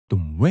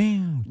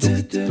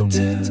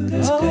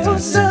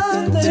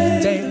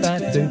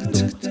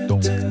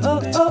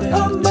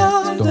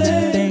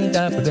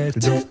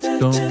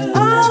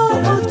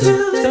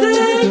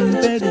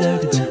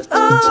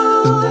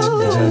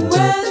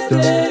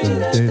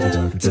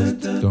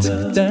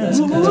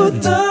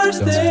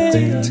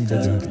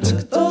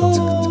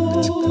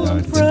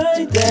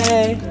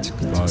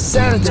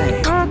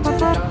Saturday.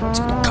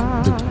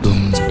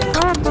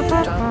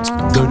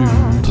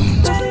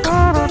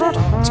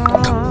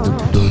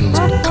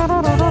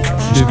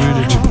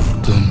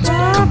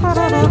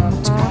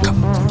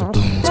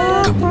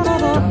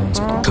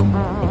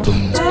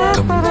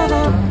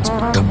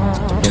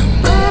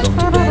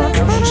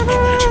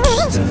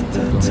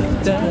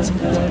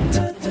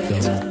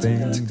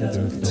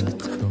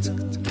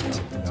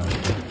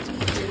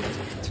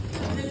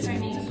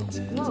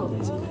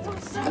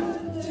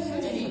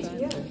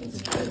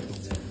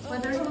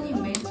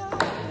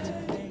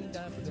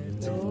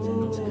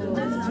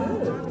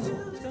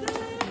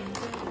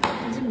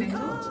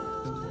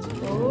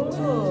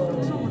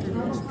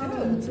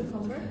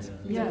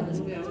 Yeah.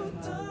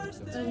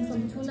 And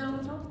some tuna on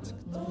top.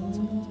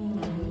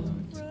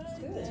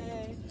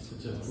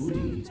 Such a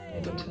foodie.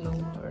 The tuna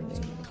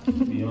burning.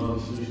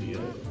 Beyond sushi, yeah?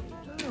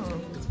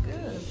 Oh, it's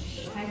good.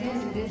 I guess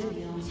it is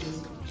beyond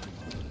sushi.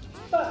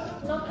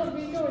 But not the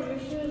video, you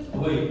should.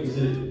 Wait, is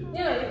it?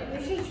 Yeah,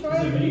 you should try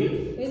Is it vegan?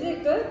 Is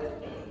it good?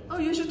 Oh,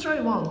 you should try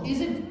one. Is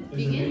it Is it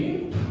vegan?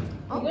 vegan?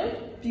 어? Vegan?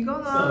 It's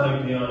not 비건아.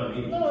 like Beyond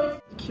Meat. No, it's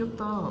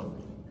귀엽다.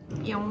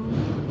 영.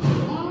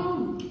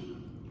 Oh,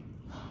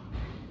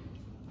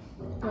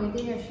 why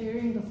they are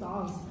sharing the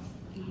sauce.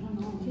 I don't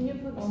know. Can you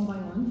put one by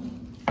one?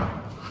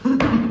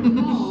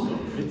 No.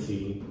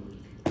 Pity.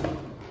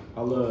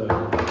 I'll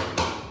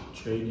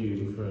trade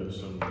you for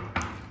some.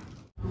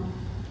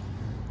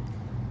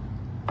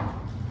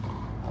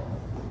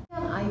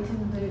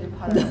 아이템들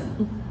팔아요.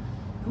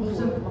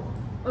 무슨 막.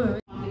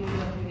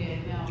 마무리가 되게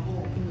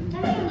애매하고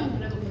찰리는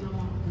그래도 그나마.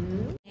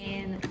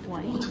 And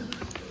white.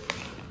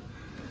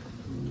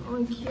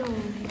 어, 귀여워.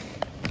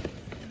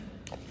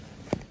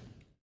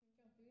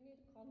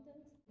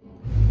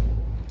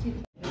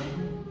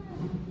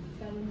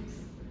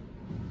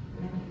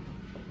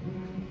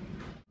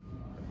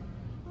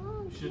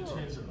 You should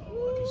change it.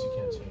 Oh, I guess you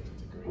can't change it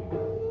to green.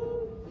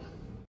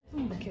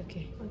 오케이,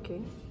 오케이.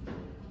 오케이.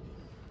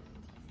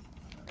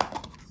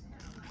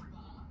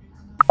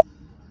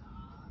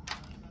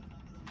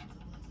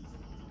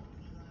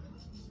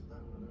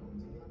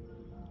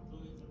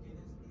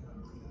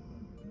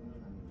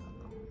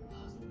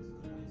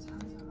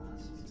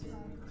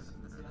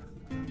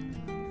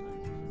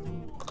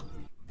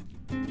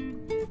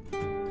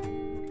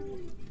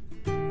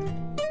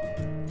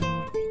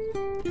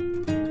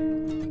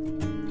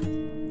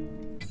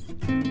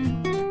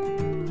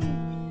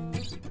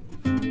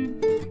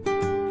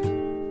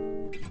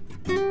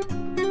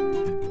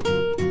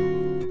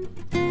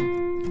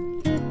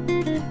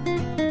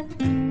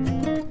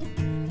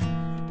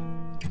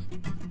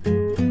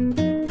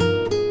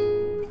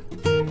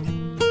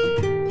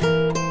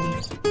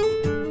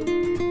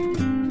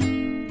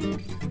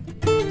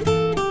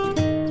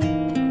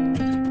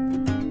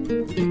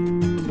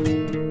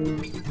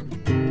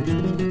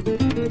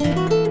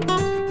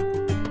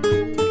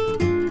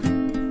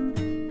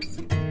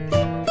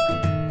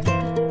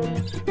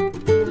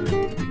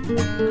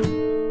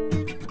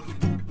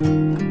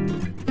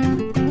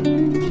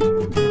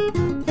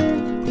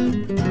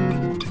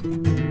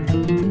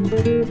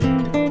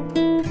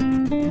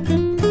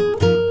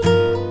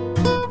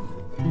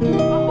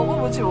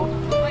 먹어보지 뭐.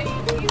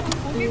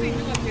 거기도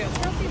있는 것 같아요.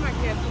 프랑스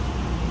마켓.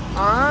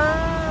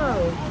 아,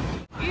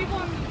 일본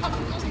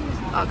또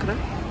생겼어요. 아 그래?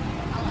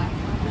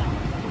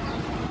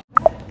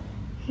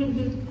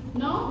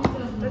 No?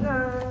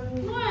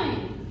 짜잔.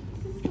 Why?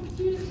 This is the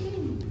cutest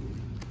thing.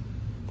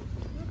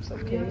 It's You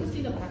okay. have to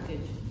see the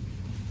package.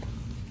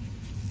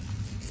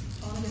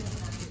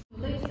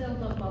 They sell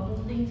the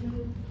bubble thing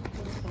too.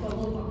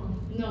 Bubble gum.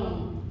 No,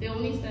 they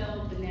only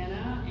sell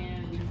banana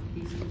and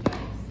these two guys.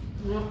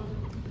 No.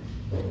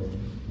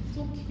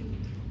 So cute.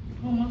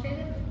 How much is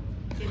it?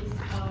 It's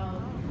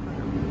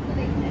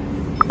like this.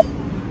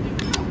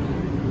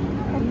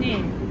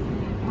 언니.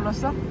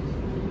 골랐어?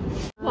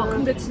 와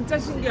근데 진짜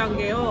신기한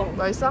게요.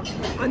 맛있어?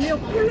 아니요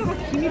콜라가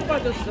김이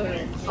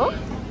빠졌어요. 어?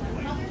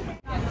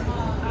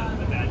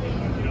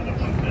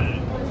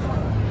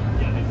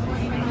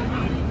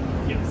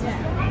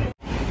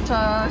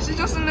 자,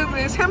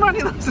 시저슬레드에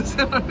 3마리 나왔어,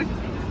 3마리.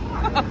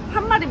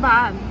 한 마리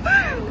반.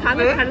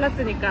 반을 왜?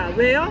 갈랐으니까.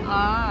 왜요?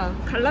 아,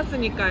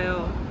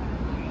 갈랐으니까요.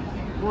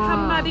 와.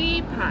 한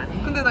마리 반.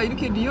 근데 나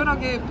이렇게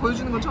리얼하게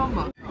보여주는 건 처음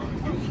봐.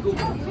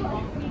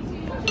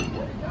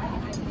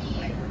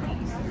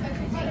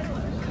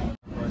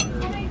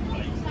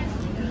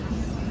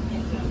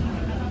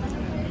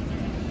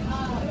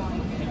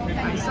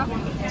 맛있어?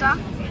 짜?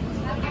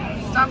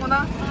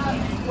 짜구나?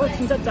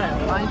 진짜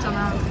짜요.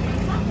 맛있잖아.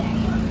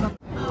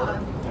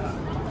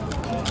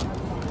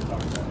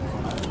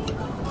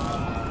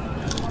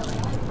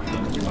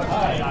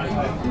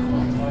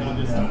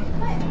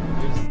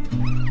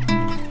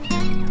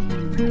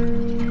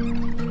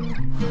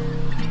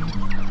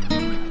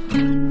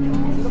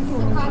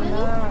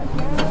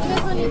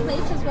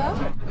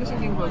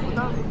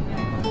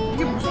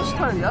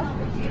 스타일이야?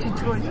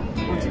 디트로이트?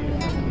 뭐지?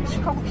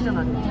 시카고 피자는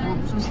아니고 뭐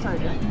무슨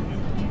스타일이야?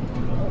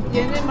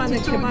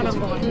 얘네만의 개발한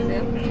거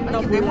같으세요?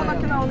 아니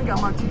네모나게 나오는 게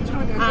아마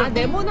디트로이트에서 아,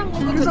 네모난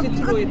거가 저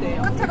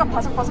디트로이트예요. 끝에가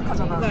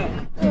바삭바삭하잖아.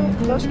 네.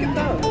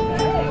 맛있겠다.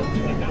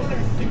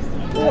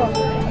 우와.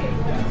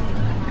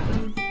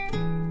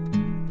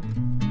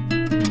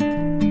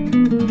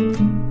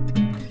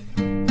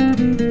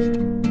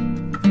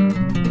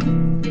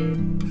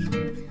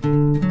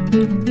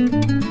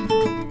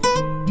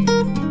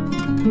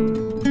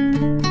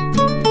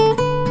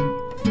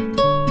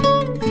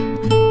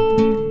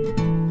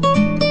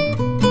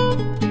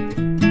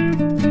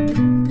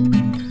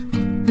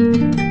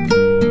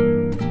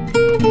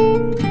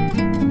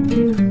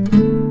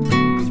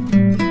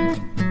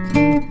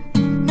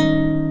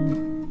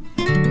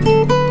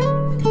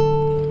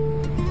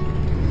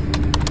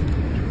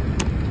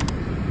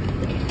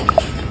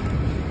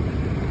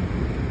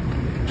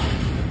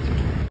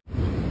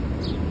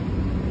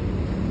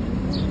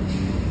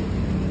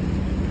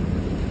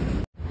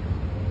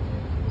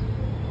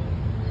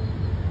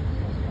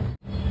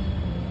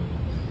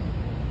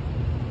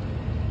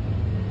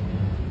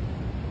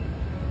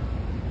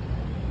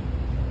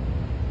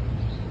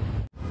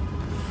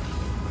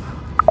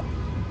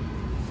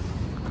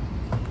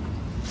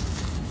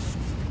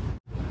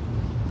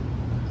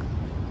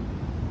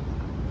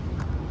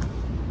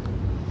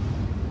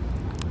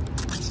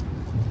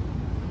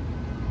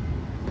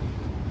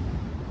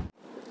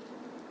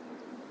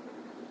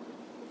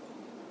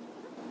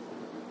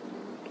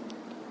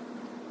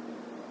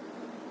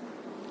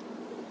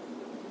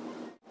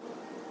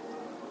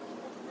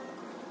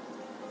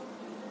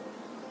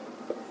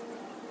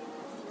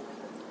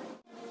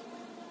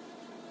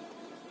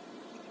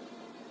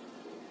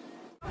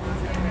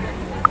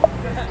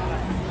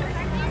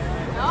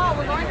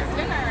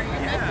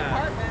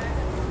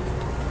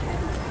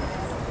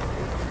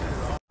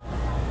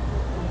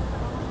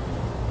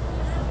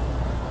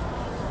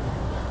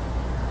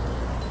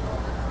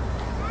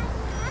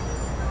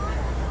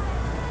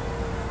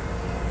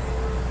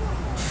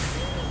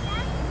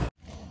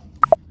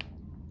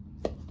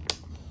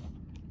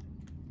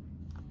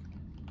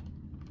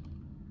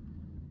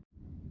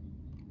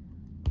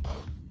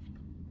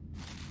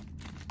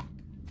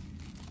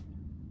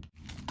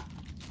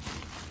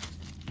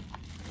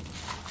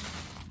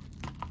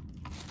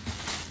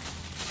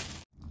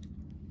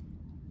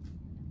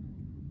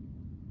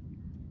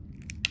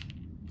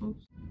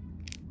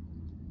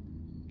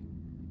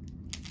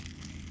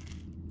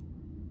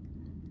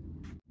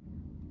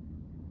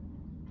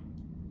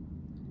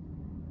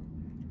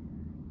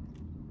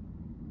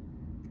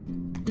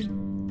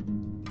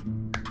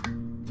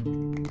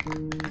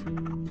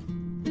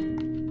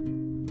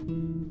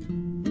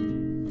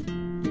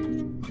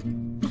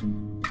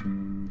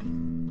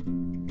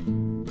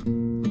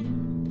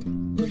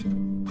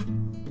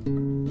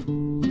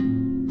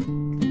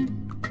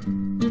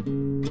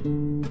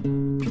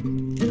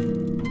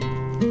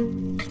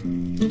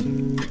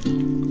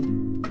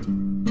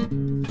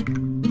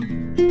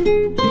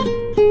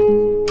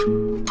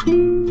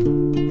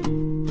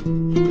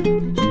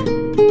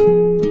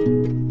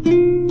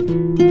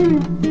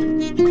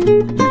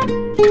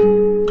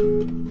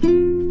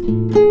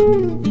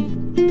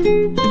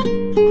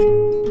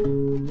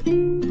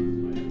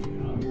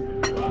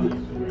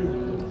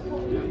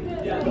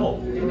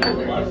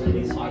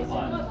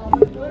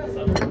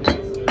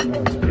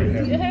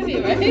 Heavy,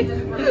 right?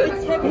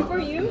 It's heavy for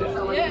you?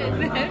 Yeah,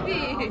 it's heavy.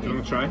 You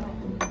want to try?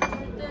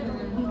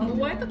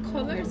 Why the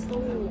color so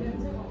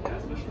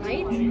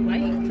light?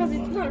 Light? Because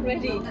it's not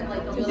ready.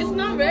 It's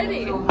not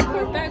ready.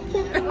 Pour back,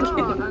 pour back.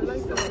 I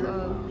like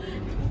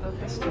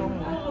the strong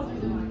one.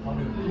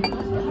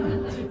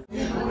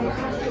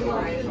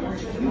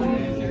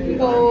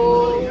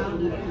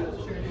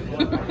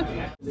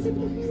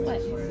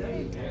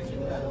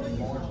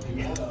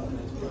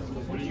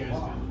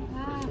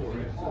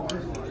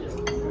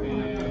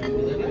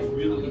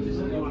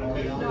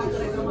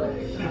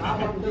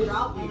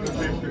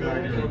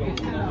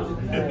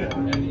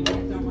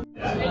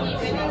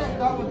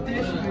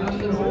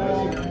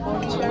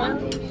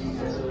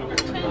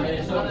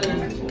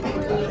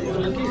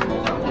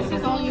 This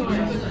is all yours.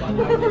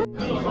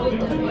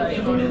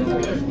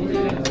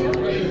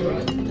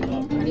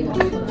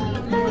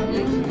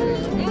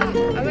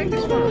 I like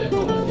this one.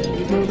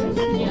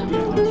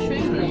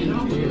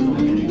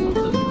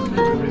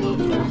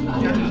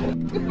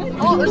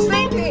 Oh, the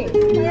same thing.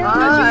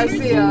 Ah, I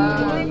see.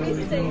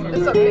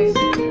 It's okay.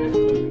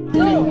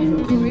 No,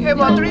 we have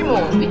 3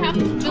 more. We have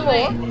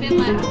fillet,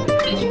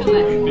 fish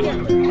fillet.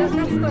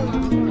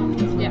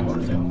 Yeah.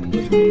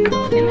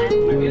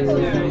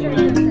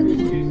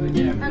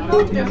 I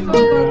love this one,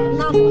 but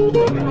not